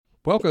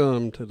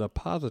Welcome to the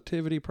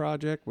Positivity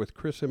Project with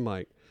Chris and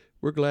Mike.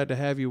 We're glad to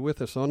have you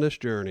with us on this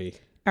journey.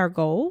 Our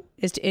goal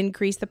is to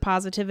increase the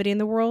positivity in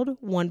the world,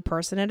 one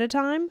person at a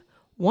time,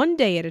 one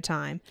day at a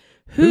time.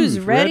 Who's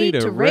ready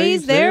to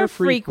raise their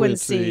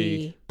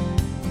frequency?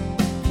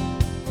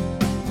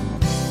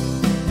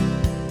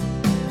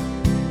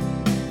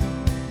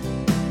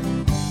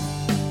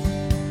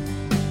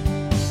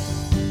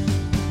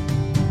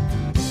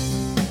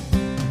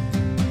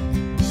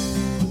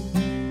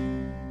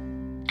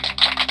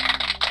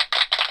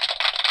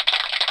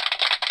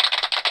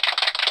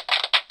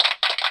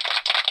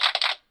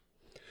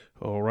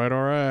 All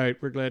right.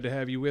 We're glad to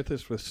have you with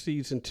us with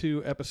Season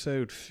 2,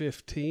 Episode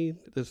 15.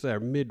 This is our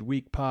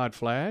Midweek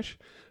PODFLASH.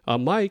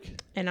 I'm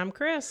Mike. And I'm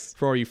Chris.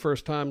 For all you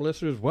first-time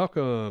listeners,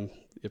 welcome.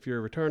 If you're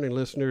a returning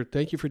listener,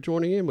 thank you for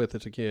joining in with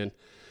us again.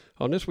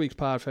 On this week's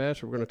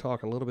PODFLASH, we're going to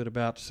talk a little bit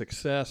about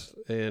success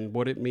and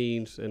what it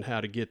means and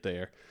how to get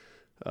there.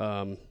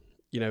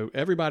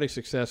 Everybody's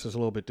success is a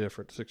little bit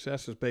different.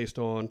 Success is based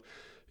on,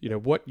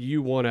 what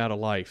you want out of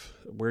life,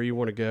 where you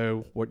want to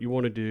go, what you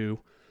want to do,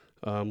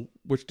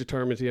 which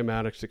determines the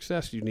amount of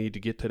success you need to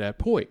get to that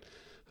point.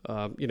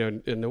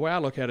 And the way I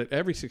look at it,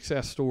 every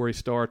success story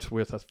starts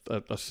with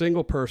a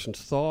single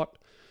person's thought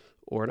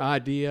or an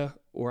idea,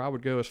 or I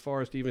would go as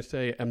far as to even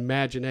say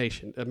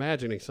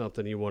imagining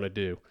something you want to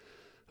do.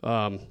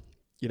 But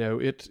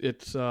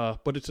it's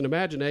an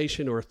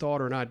imagination or a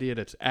thought or an idea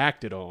that's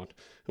acted on.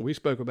 And we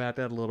spoke about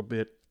that a little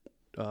bit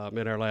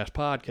in our last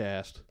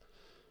podcast.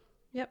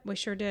 Yep, we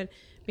sure did.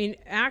 I mean,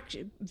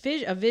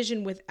 a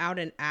vision without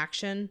an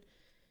action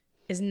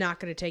is not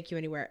going to take you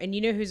anywhere. And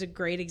you know who's a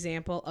great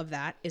example of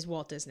that is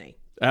Walt Disney.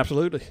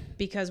 Absolutely.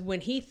 Because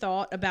when he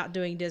thought about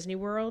doing Disney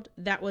World,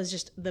 that was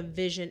just the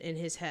vision in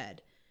his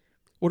head.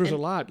 Well, there's a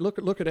lot.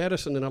 Look at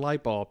Edison and a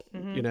light bulb.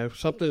 Mm-hmm.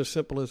 Something as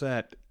simple as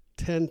that.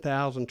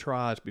 10,000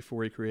 tries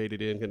before he created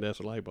the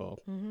incandescent light bulb.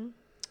 Mm-hmm.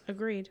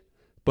 Agreed.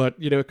 But,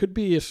 it could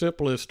be as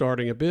simple as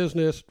starting a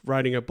business,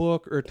 writing a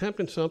book, or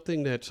attempting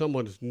something that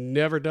someone's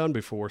never done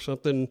before,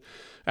 something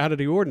out of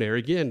the ordinary.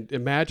 Again,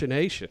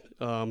 imagination.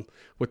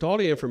 With all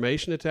the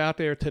information that's out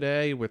there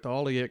today, with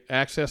all the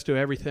access to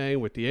everything,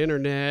 with the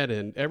internet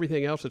and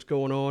everything else that's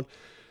going on,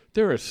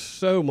 there is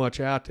so much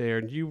out there,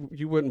 and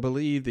you wouldn't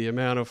believe the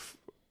amount of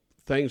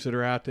things that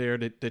are out there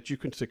that you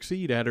can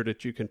succeed at or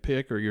that you can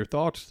pick, or your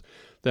thoughts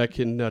that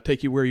can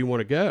take you where you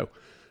want to go.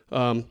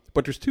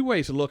 But there's two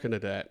ways of looking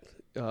at that.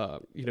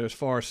 As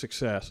far as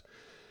success.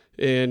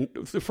 And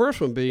the first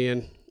one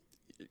being,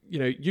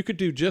 you could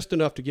do just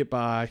enough to get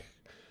by,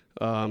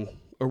 or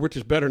which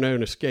is better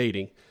known as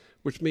skating,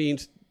 which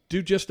means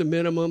do just the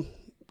minimum.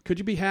 Could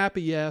you be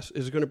happy? Yes.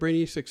 Is it going to bring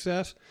you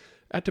success?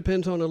 That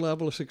depends on the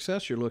level of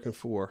success you're looking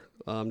for.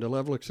 The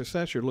level of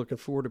success you're looking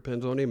for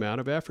depends on the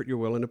amount of effort you're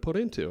willing to put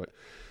into it.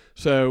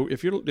 So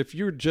if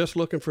you're just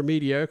looking for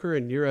mediocre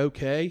and you're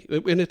okay,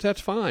 and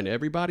that's fine.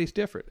 Everybody's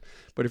different.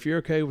 But if you're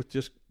okay with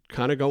just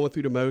kind of going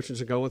through the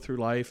motions and going through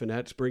life, and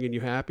that's bringing you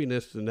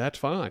happiness, then that's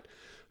fine.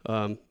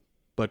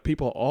 But you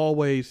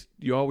always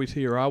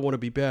hear, I want to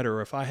be better,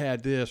 or if I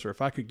had this, or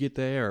if I could get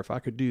there, or if I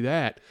could do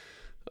that,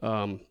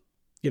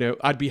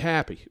 I'd be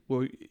happy.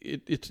 Well,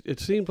 it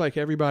seems like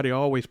everybody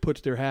always puts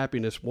their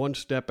happiness one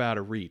step out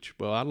of reach.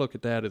 Well, I look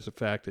at that as the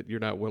fact that you're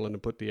not willing to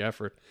put the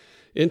effort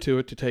into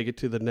it to take it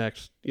to the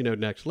next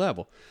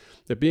level.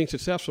 That being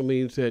successful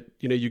means that,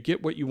 you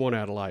get what you want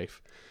out of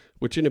life,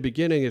 which in the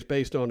beginning is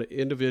based on the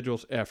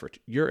individual's effort.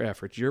 Your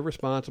efforts. You're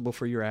responsible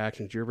for your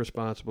actions. You're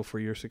responsible for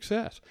your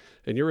success,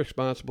 and you're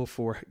responsible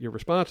for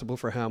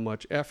how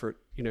much effort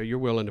you're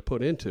willing to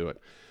put into it.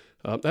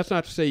 That's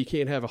not to say you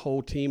can't have a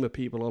whole team of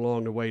people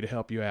along the way to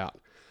help you out.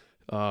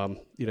 And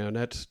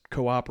that's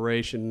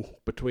cooperation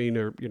between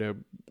a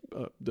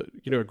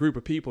group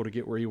of people to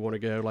get where you want to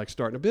go, like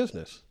starting a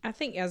business. I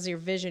think as your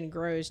vision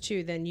grows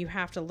too, then you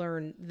have to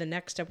learn the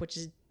next step, which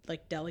is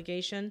like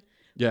delegation.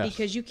 Yes.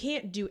 Because you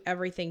can't do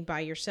everything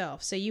by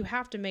yourself. So you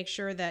have to make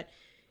sure that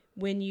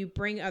when you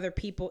bring other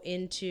people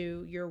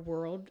into your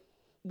world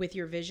with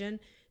your vision,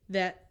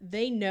 that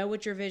they know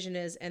what your vision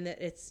is and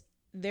that it's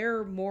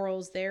their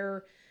morals,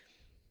 their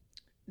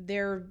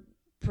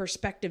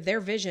perspective,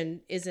 their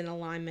vision is in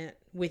alignment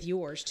with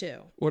yours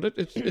too. Well,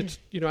 it's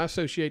I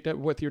associate that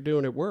with what you're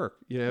doing at work,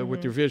 mm-hmm.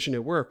 with your vision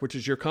at work, which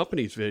is your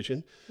company's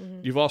vision.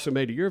 Mm-hmm. You've also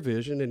made it your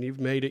vision, and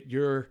you've made it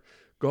your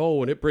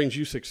goal, and it brings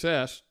you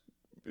success,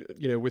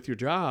 with your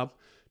job,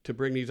 to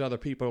bring these other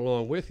people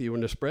along with you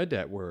and to spread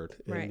that word.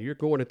 Right. And you're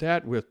going at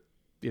that with,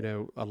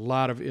 a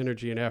lot of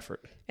energy and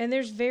effort. And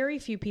there's very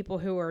few people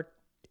who are,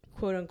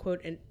 quote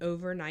unquote, an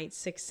overnight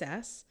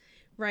success,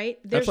 right?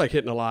 That's like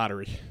hitting a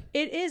lottery.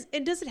 It is.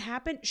 And does it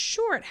happen?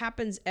 Sure, it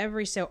happens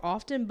every so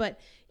often. But,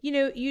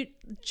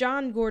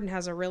 John Gordon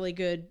has a really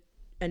good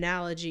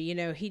analogy,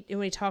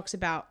 when he talks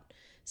about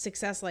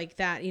success like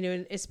that,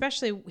 and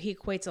especially he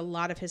equates a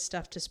lot of his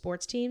stuff to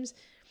sports teams.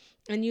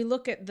 And you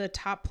look at the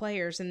top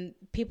players and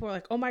people are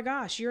like, oh my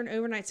gosh, you're an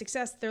overnight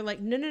success. They're like,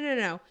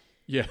 no.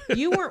 Yeah.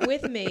 You weren't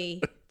with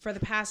me for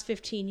the past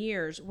 15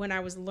 years when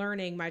I was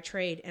learning my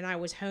trade and I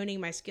was honing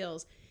my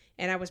skills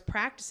and I was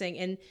practicing.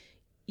 And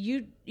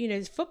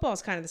football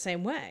is kind of the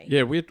same way.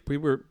 Yeah, we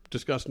were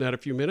discussing that a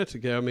few minutes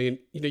ago. I mean,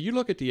 you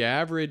look at the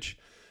average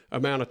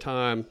amount of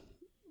time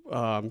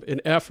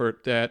and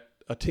effort that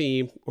a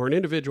team or an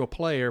individual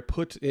player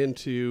puts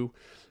into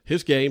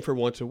his game for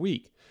once a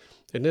week.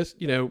 And this,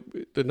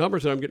 the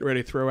numbers that I'm getting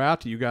ready to throw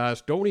out to you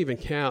guys don't even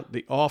count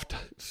the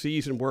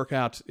off-season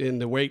workouts in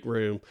the weight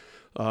room,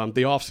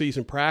 the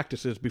off-season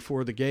practices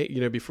before the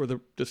game, before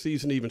the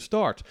season even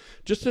starts.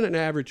 Just in an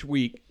average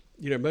week,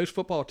 most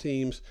football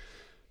teams,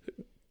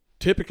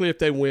 typically if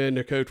they win,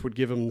 their coach would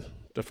give them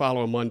the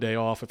following Monday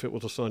off if it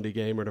was a Sunday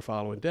game or the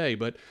following day.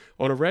 But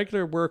on a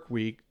regular work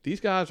week, these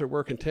guys are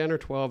working 10 or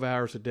 12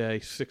 hours a day,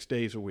 6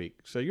 days a week.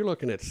 So you're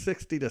looking at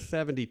 60 to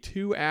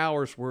 72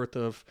 hours worth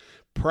of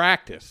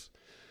practice,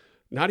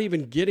 not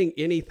even getting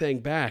anything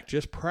back,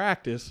 just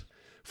practice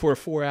for a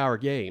 4-hour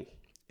game.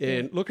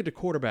 And look at the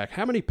quarterback.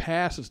 How many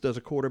passes does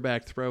a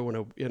quarterback throw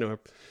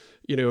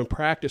in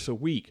practice a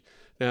week?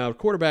 Now, the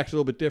quarterback's a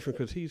little bit different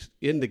because he's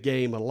in the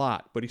game a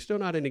lot, but he's still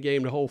not in the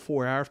game the whole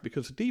 4 hours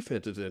because the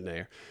defense is in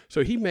there.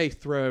 So he may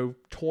throw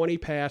 20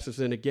 passes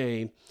in a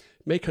game,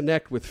 may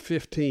connect with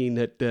 15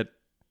 that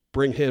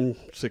bring him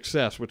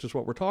success, which is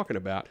what we're talking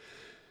about.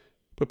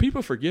 But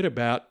people forget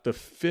about the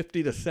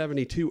 50 to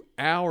 72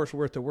 hours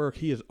worth of work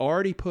he has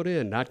already put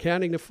in, not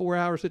counting the 4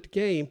 hours at the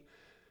game,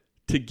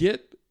 to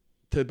get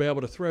to be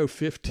able to throw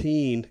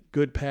 15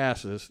 good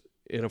passes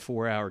in a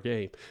 4-hour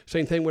game.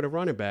 Same thing with a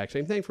running back.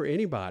 Same thing for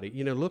anybody.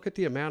 Look at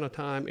the amount of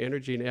time,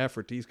 energy, and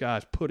effort these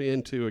guys put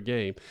into a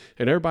game.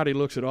 And everybody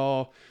looks at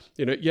all,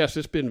 yes,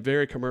 it's been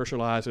very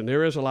commercialized, and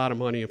there is a lot of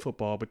money in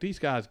football, but these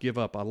guys give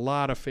up a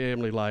lot of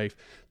family life.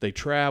 They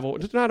travel.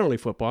 It's not only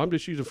football. I'm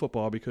just using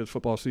football because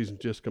football season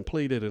just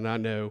completed, and I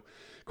know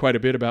quite a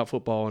bit about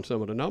football and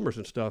some of the numbers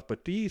and stuff,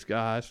 but these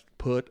guys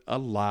put a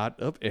lot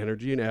of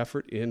energy and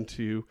effort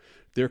into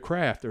their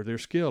craft or their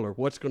skill or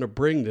what's going to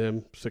bring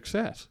them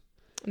success.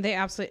 They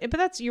absolutely,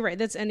 but you're right.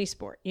 That's any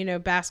sport,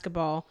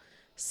 basketball,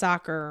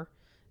 soccer,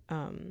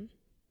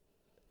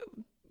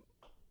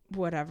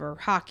 whatever,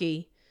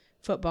 hockey,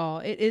 football,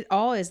 it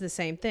all is the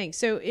same thing.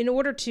 So in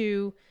order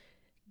to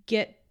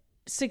get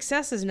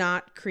success is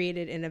not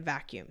created in a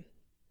vacuum.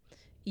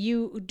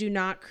 You do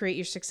not create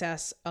your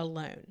success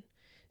alone.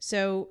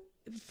 So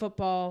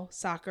football,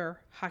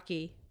 soccer,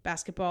 hockey,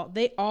 basketball,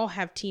 they all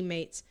have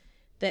teammates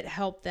that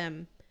help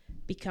them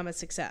become a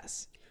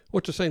success. Well,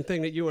 it's the same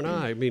thing that you and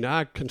I mean,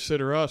 I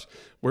consider us,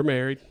 we're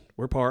married,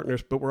 we're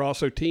partners, but we're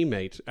also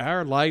teammates.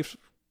 Our life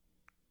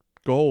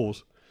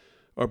goals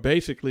are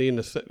basically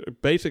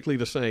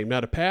the same.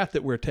 Now, the path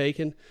that we're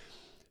taking,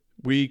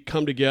 we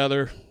come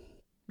together,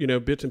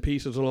 bits and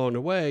pieces along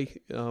the way.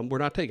 We're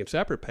not taking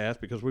separate paths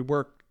because we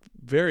work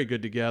very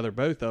good together.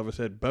 Both of us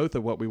had both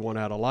of what we want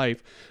out of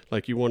life.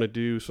 Like you want to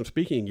do some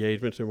speaking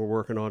engagements, and we're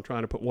working on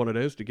trying to put one of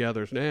those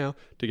together now.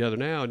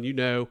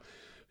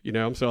 And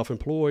I'm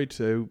self-employed,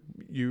 so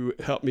you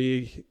help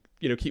me,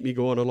 keep me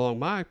going along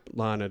my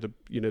line of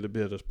the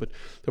business. But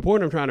the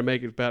point I'm trying to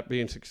make is about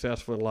being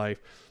successful in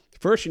life.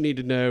 First, you need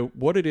to know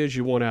what it is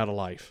you want out of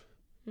life.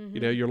 Mm-hmm.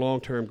 Your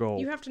long-term goal.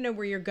 You have to know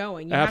where you're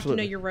going. You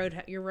Absolutely. have to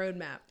know your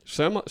roadmap.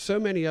 So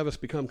many of us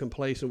become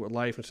complacent with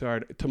life and say, all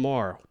right,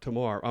 tomorrow,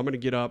 I'm going to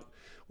get up.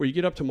 Where you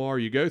get up tomorrow,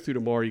 you go through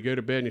tomorrow, you go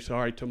to bed, and you say, all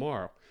right,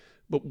 tomorrow.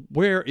 But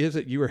where is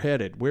it you are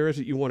headed? Where is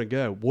it you want to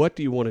go? What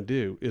do you want to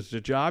do? Is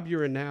the job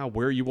you're in now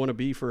where you want to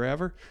be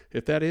forever?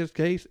 If that is the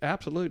case,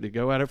 absolutely,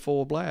 go at it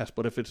full blast.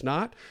 But if it's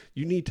not,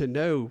 you need to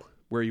know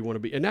where you want to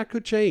be. And that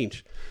could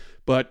change.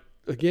 But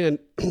again,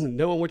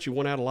 knowing what you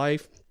want out of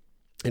life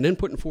and then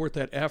putting forth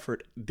that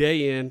effort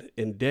day in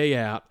and day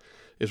out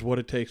is what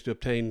it takes to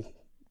obtain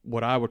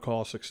what I would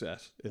call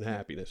success and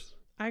happiness.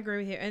 I agree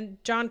with you.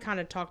 And John kind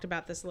of talked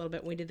about this a little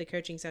bit when we did the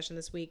coaching session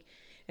this week.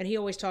 And he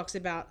always talks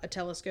about a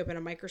telescope and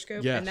a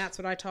microscope. Yes. And that's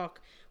what I talk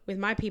with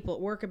my people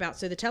at work about.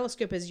 So the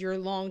telescope is your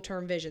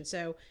long-term vision.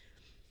 So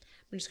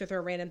I'm just going to throw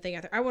a random thing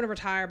out there. I want to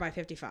retire by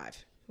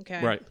 55.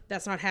 Okay. Right.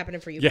 That's not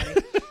happening for you, Yeah.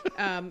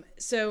 buddy.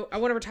 So I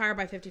want to retire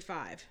by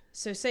 55.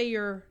 So say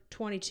you're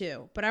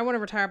 22, but I want to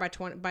retire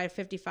by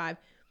 55.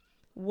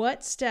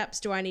 What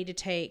steps do I need to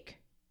take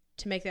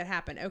to make that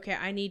happen? Okay.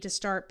 I need to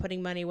start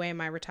putting money away in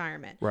my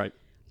retirement. Right.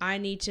 I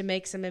need to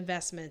make some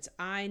investments.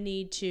 I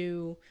need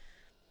to,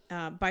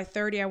 by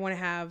 30, I want to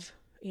have,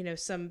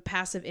 some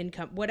passive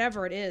income,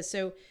 whatever it is.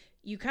 So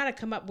you kind of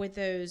come up with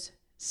those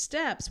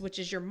steps, which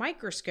is your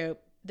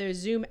microscope, those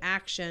zoom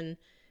action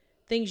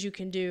things you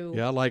can do.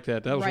 Yeah, I like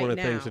that. That was right one of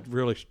the now. things that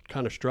really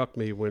kind of struck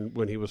me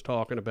when he was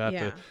talking about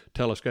the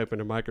telescope and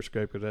the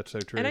microscope, because that's so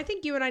true. And I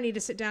think you and I need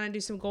to sit down and do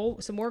some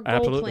more goal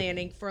Absolutely.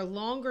 Planning for a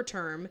longer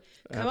term,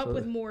 come Absolutely. up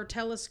with more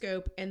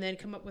telescope, and then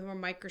come up with more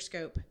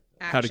microscope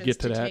actions how to get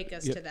to that. Take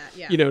us to that.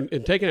 Yeah.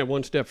 And taking it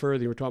one step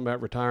further, you were talking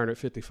about retiring at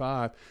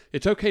 55.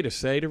 It's okay to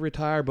say to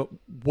retire, but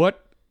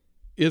what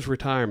is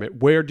retirement?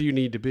 Where do you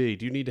need to be?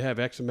 Do you need to have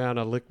X amount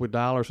of liquid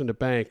dollars in the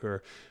bank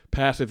or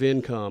passive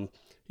income?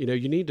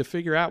 You need to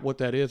figure out what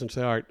that is and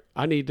say, all right,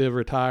 I need to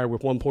retire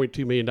with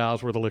 $1.2 million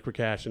worth of liquid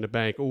cash in the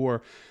bank,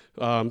 or,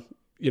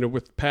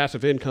 with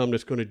passive income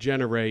that's going to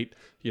generate,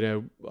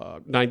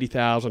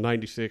 90,000,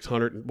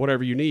 9,600,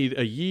 whatever you need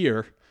a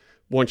year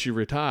once you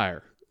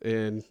retire,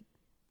 and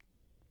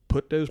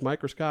put those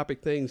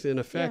microscopic things in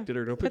effect that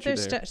are going to put you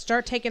there.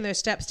 Start taking those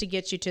steps to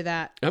get you to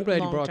that. I'm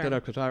glad you brought that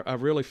up, because I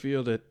really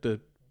feel that the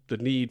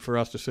need for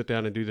us to sit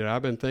down and do that.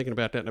 I've been thinking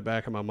about that in the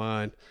back of my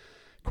mind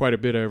quite a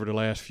bit over the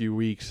last few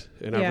weeks.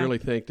 And I really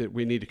think that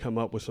we need to come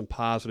up with some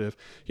positive,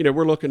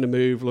 we're looking to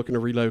move, looking to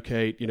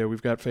relocate.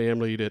 We've got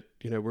family that,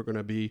 we're going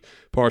to be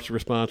partially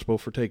responsible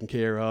for taking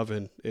care of.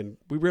 And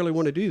we really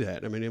want to do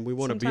that. I mean, and we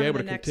want to be able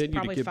to continue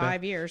to give back. Probably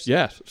 5 years.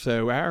 Yes.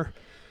 So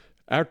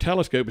our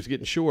telescope is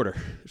getting shorter.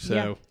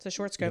 So it's a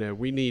short scope.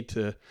 We need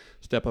to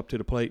step up to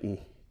the plate and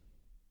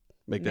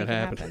make that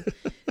happen.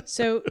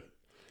 So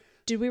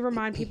did we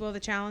remind people of the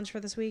challenge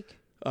for this week?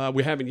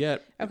 We haven't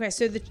yet. Okay,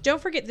 so don't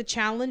forget the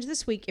challenge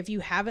this week. If you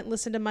haven't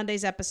listened to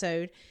Monday's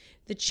episode,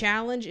 the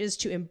challenge is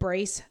to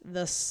embrace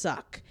the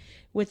suck.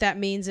 What that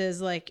means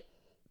is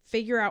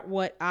figure out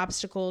what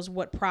obstacles,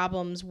 what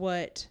problems,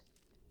 what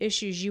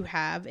issues you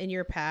have in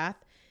your path,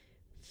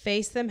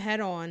 face them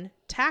head on,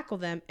 tackle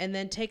them, and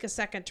then take a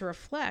second to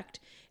reflect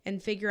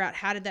and figure out,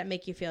 how did that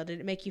make you feel? Did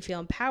it make you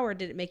feel empowered?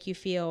 Did it make you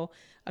feel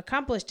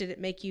accomplished? Did it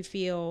make you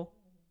feel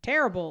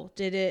terrible?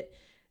 Did it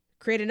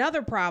create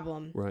another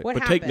problem? Right. What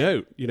but happened? Take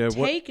note.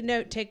 Take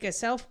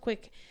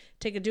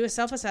note. Do a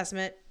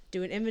self-assessment.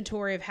 Do an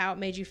inventory of how it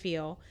made you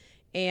feel,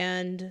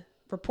 and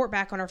report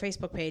back on our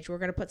Facebook page. We're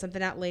going to put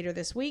something out later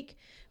this week,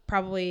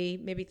 probably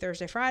maybe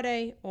Thursday,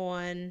 Friday,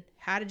 on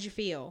how did you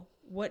feel?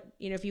 What,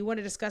 if you want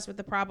to discuss what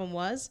the problem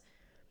was,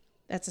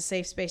 that's a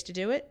safe space to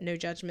do it. No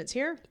judgments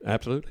here.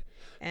 Absolutely.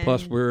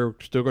 Plus, we're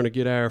still going to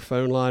get our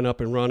phone line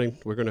up and running.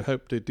 We're going to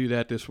hope to do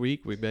that this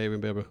week. We may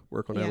even be able to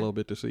work on that a little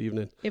bit this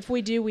evening. If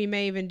we do, we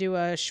may even do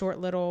a short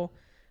little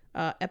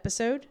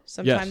episode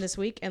sometime this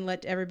week and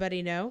let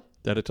everybody know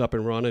that it's up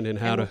and running and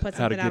how to get there. We'll put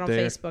something out on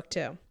Facebook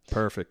too.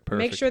 Perfect.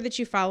 Make sure that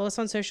you follow us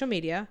on social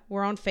media.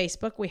 We're on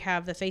Facebook. We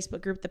have the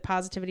Facebook group, The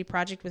Positivity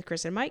Project with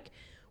Chris and Mike.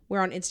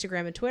 We're on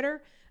Instagram and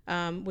Twitter,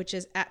 which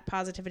is at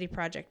Positivity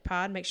Project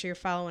Pod. Make sure you're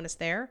following us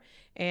there.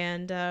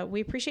 And we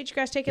appreciate you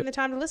guys taking the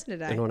time to listen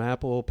today. And on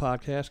Apple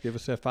Podcasts, give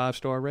us a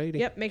 5-star rating.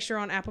 Yep. Make sure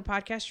on Apple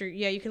Podcasts,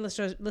 you can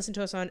listen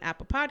to us on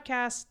Apple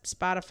Podcasts,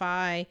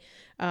 Spotify,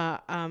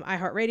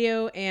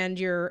 iHeartRadio, and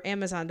your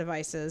Amazon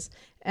devices.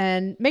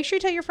 And make sure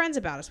you tell your friends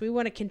about us. We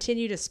want to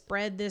continue to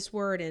spread this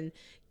word and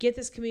get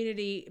this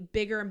community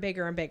bigger and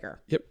bigger and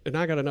bigger. Yep. And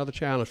I got another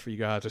challenge for you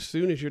guys. As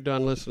soon as you're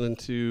done listening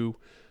to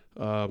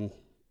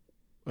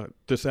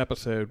this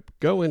episode,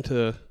 go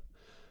into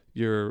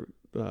your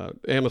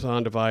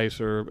Amazon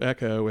device or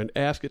Echo and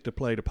ask it to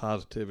play the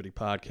Positivity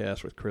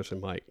Podcast with Chris and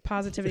Mike.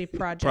 Positivity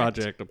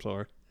Project. I'm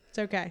sorry. It's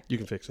okay. You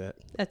can fix that.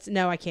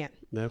 No, I can't.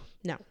 No?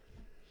 No.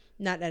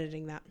 Not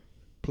editing that.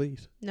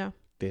 Please. No.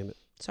 Damn it.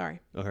 Sorry.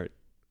 All right.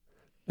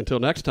 Until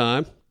next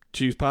time,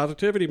 choose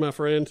positivity, my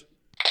friends.